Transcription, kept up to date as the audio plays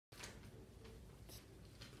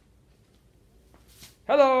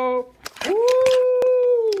Hello.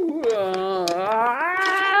 Woo!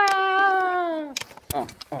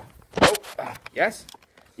 Yes,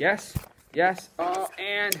 yes, yes.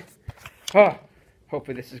 And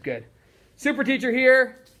hopefully this is good. Super teacher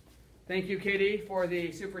here. Thank you, Katie, for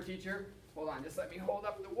the super teacher. Hold on, just let me hold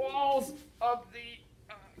up the walls of the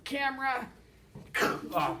camera.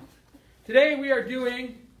 Today we are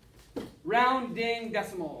doing rounding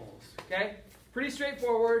decimals. Okay, pretty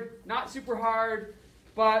straightforward, not super hard,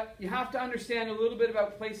 but you have to understand a little bit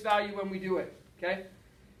about place value when we do it. Okay,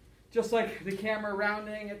 just like the camera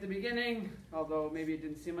rounding at the beginning, although maybe it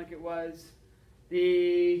didn't seem like it was.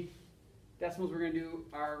 The decimals we're going to do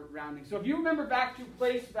are rounding. So if you remember back to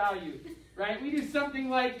place value, right, we do something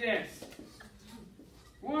like this.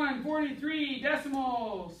 143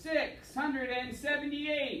 decimal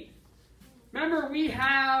 678. Remember, we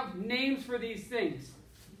have names for these things,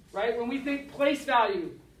 right? When we think place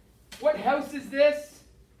value, what house is this?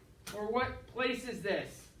 Or what place is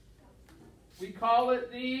this? We call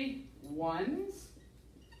it the ones,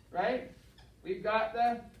 right? We've got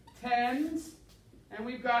the tens, and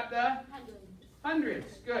we've got the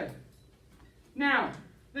hundreds. Good. Now,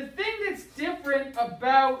 the thing that's different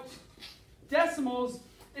about decimals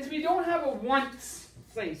is we don't have a once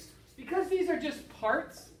place. Because these are just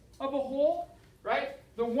parts of a whole, right?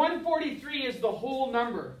 The 143 is the whole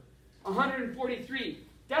number, 143.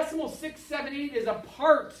 Decimal 678 is a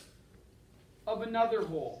part of another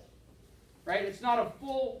whole, right? It's not a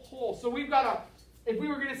full whole. So we've got if we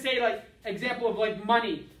were going to say, like, example of like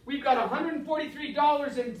money, we've got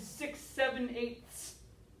 $143.678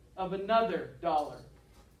 of another dollar,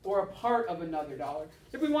 or a part of another dollar.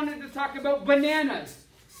 If we wanted to talk about bananas,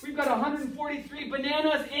 we've got 143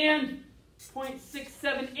 bananas and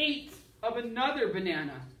 0.678 of another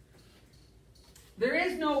banana. There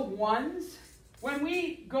is no ones. When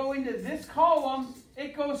we go into this column,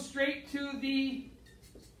 it goes straight to the,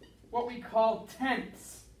 what we call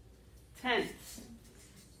tenths. Tenths.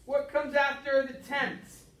 What comes after the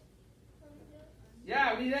tenths?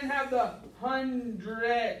 Yeah, we then have the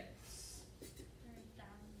hundredths.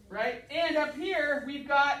 Right? And up here, we've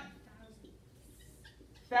got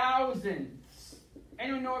thousands.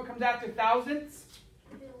 Anyone know what comes after thousands?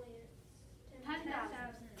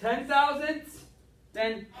 Ten thousandths,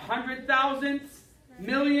 then hundred thousandths,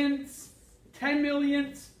 millions, 10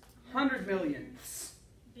 millionths, 100 millionths.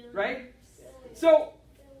 Right? So,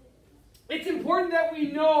 it's important that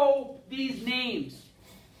we know these names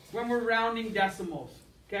when we're rounding decimals.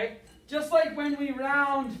 Okay? Just like when we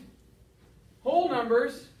round whole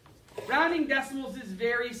numbers, rounding decimals is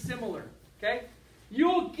very similar. Okay?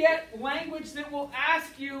 You'll get language that will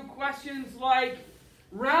ask you questions like,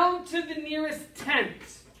 round to the nearest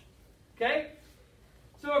tenth. Okay?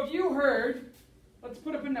 So if you heard, let's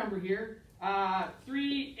put up a number here,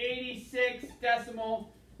 386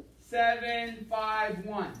 decimal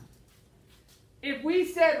 751. If we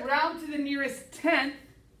said round to the nearest tenth,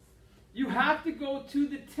 you have to go to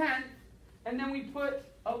the tenth, and then we put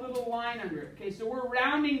a little line under it. Okay, so we're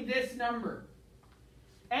rounding this number.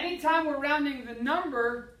 Anytime we're rounding the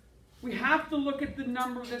number, we have to look at the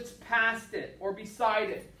number that's past it or beside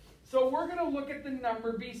it. So we're going to look at the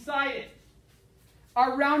number beside it.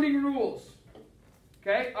 Our rounding rules.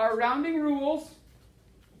 Okay, our rounding rules,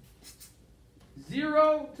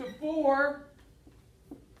 0 to 4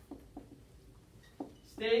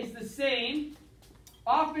 stays the same.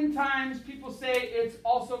 Oftentimes people say it's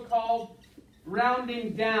also called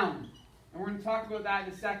rounding down. And we're going to talk about that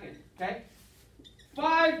in a second. Okay?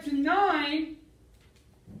 5 to 9,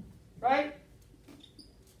 right?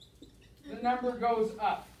 The number goes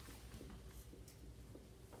up.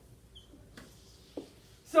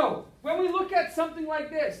 So, when we look at something like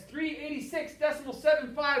this, 386 decimal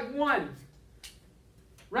 751,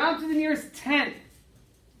 round to the nearest tenth,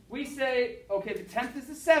 we say, okay, the tenth is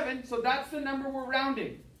the 7, so that's the number we're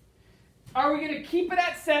rounding. Are we going to keep it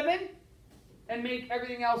at 7 and make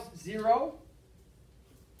everything else 0?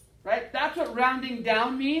 Right? That's what rounding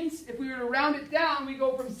down means. If we were to round it down, we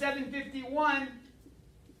go from 751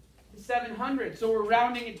 to 700. So we're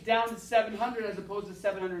rounding it down to 700 as opposed to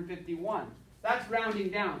 751. That's rounding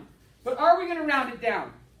down. But are we going to round it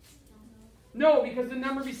down? No, because the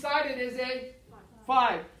number beside it is a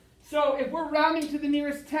 5. So if we're rounding to the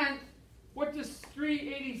nearest tenth, what does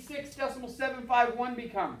 386 decimal 751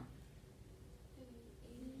 become?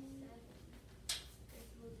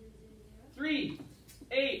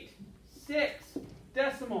 386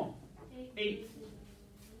 decimal 8.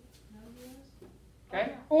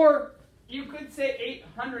 Okay? Or you could say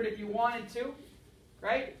 800 if you wanted to,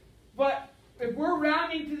 right? But if we're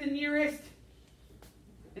rounding to the nearest,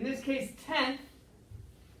 in this case, tenth,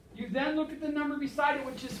 You then look at the number beside it,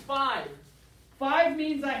 which is 5. 5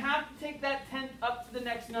 means I have to take that tenth up to the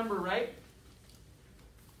next number, right?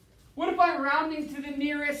 What if I'm rounding to the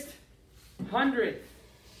nearest hundredth?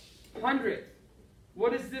 Hundredth.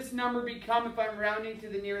 What does this number become if I'm rounding to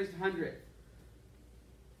the nearest hundredth?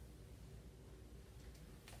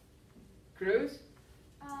 Cruz?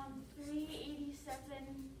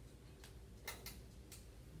 387.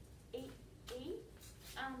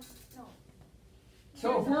 No.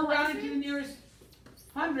 So if we're rounding to the nearest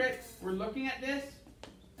hundredth, we're looking at this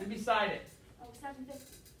and beside it. Oh, 750.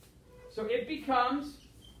 So it becomes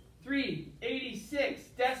 386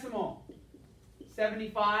 decimal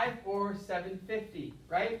 75 or 750,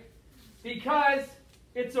 right? Because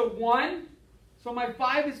it's a 1, so my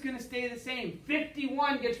 5 is going to stay the same.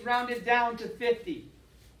 51 gets rounded down to 50.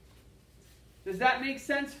 Does that make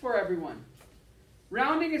sense for everyone?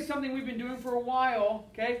 Rounding is something we've been doing for a while,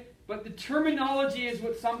 okay? But the terminology is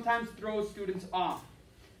what sometimes throws students off.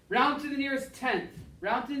 Round to the nearest tenth.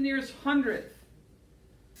 Round to the nearest hundredth.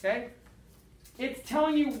 Okay? It's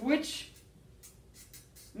telling you which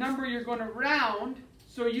number you're going to round,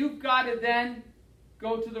 so you've got to then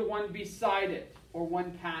go to the one beside it or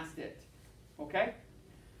one past it. Okay?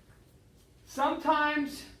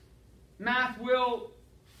 Sometimes math will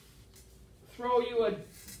throw you a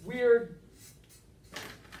weird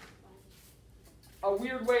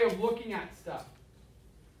way of looking at stuff.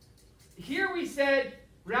 Here we said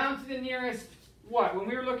round to the nearest what? When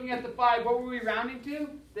we were looking at the 5, what were we rounding to?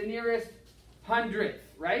 The nearest hundredth,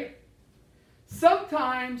 right?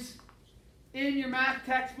 Sometimes in your math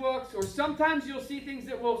textbooks, or sometimes you'll see things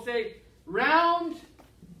that will say round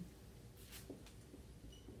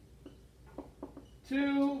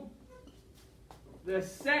to the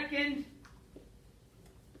second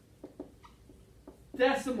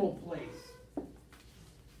decimal place.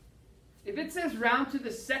 If it says round to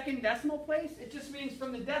the second decimal place, it just means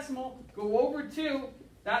from the decimal, go over 2.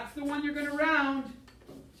 That's the one you're going to round.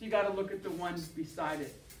 So you got to look at the one beside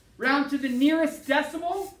it. Round to the nearest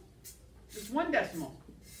decimal, just 1 decimal,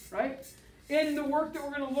 right? In the work that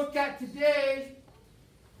we're going to look at today,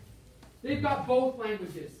 they've got both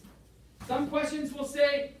languages. Some questions will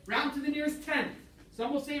say round to the nearest tenth.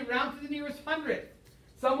 Some will say round to the nearest hundredth.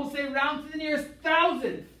 Some will say round to the nearest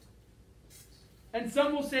thousandth. And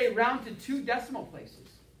some will say round to 2 decimal places.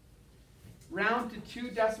 Round to 2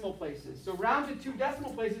 decimal places. So round to 2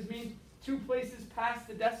 decimal places means 2 places past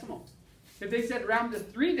the decimal. If they said round to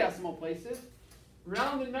 3 decimal places,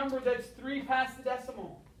 round the number that's 3 past the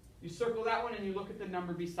decimal. You circle that one and you look at the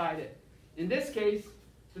number beside it. In this case,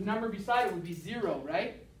 the number beside it would be 0,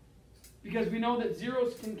 right? Because we know that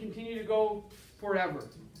zeros can continue to go forever.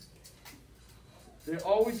 They're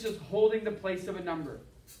always just holding the place of a number.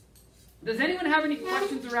 Does anyone have any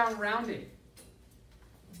questions around rounding?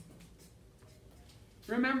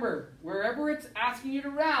 Remember, wherever it's asking you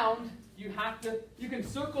to round, you can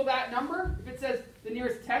circle that number. If it says the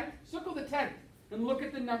nearest tenth, circle the tenth and look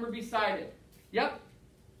at the number beside it. Yep?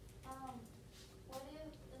 What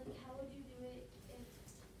if, how would you do it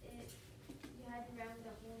if you had to round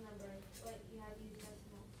the whole number, but you had to use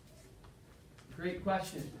decimal? Great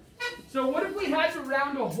question. So what if we had to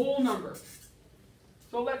round a whole number?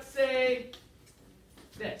 So let's say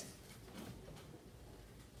this.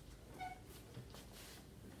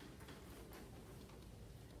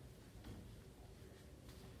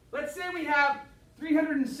 Let's say we have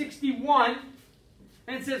 361,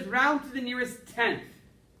 and it says round to the nearest tenth.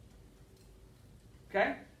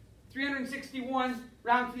 Okay? 361,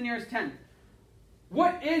 round to the nearest tenth.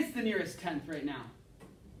 What is the nearest tenth right now?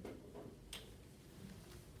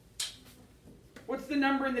 What's the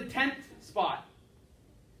number in the 10th spot?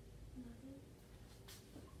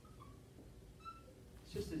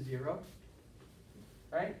 It's just a 0,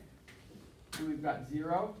 right? And we've got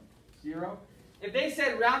 0, 0. If they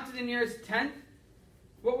said round to the nearest tenth,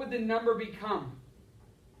 what would the number become?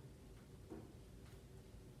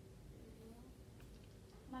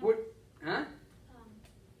 What? Huh?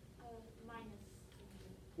 Minus.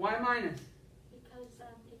 Why minus? Because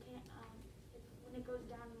it can't. When it goes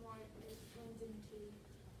down more, it turns into.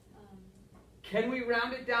 Can we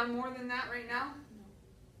round it down more than that right now? No.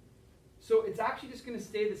 So it's actually just going to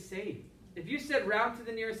stay the same. If you said round to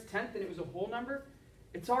the nearest tenth and it was a whole number,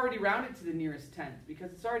 it's already rounded to the nearest tenth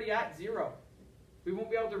because it's already at 0. We won't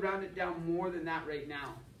be able to round it down more than that right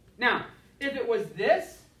now. Now, if it was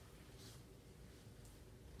this,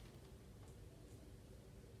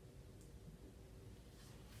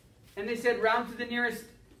 and they said round to the nearest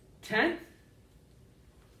tenth,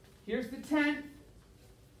 here's the tenth,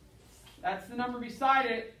 that's the number beside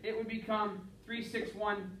it, it would become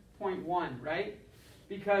 361.1, right?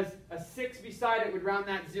 because a 6 beside it would round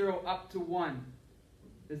that 0 up to 1.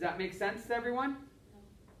 Does that make sense to everyone?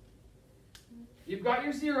 You've got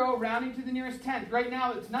your 0 rounding to the nearest tenth. Right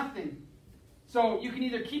now it's nothing. So you can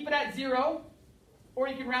either keep it at 0 or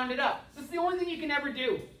you can round it up. That's the only thing you can ever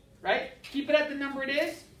do, right? Keep it at the number it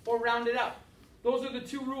is or round it up. Those are the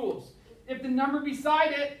two rules. If the number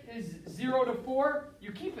beside it is 0 to 4,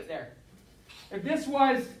 you keep it there. If this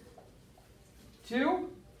was 2,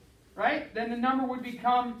 right, then the number would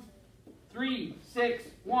become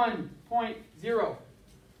 361.0.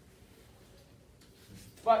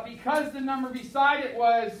 But because the number beside it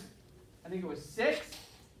was, I think it was 6,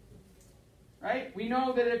 right, we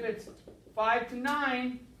know that if it's 5 to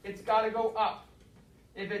 9, it's got to go up.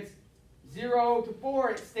 If it's 0 to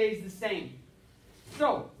 4, it stays the same.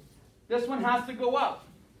 So, this one has to go up.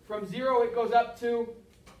 From 0, it goes up to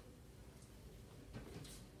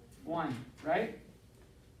 1, right?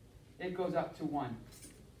 It goes up to 1.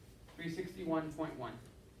 361.1.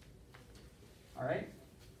 All right?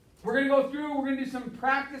 We're going to go through, we're going to do some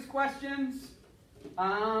practice questions.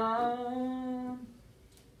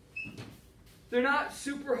 They're not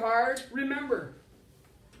super hard. Remember,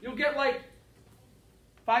 you'll get like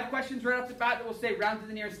 5 questions right off the bat that will say round to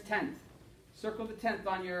the nearest tenth. Circle the tenth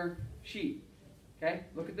on your sheet. Okay?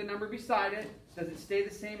 Look at the number beside it. Does it stay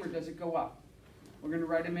the same or does it go up? We're going to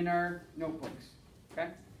write them in our notebooks. Okay?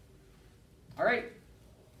 All right.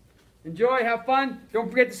 Enjoy. Have fun. Don't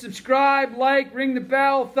forget to subscribe, like, ring the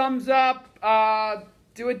bell, thumbs up,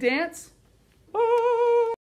 do a dance. Oh!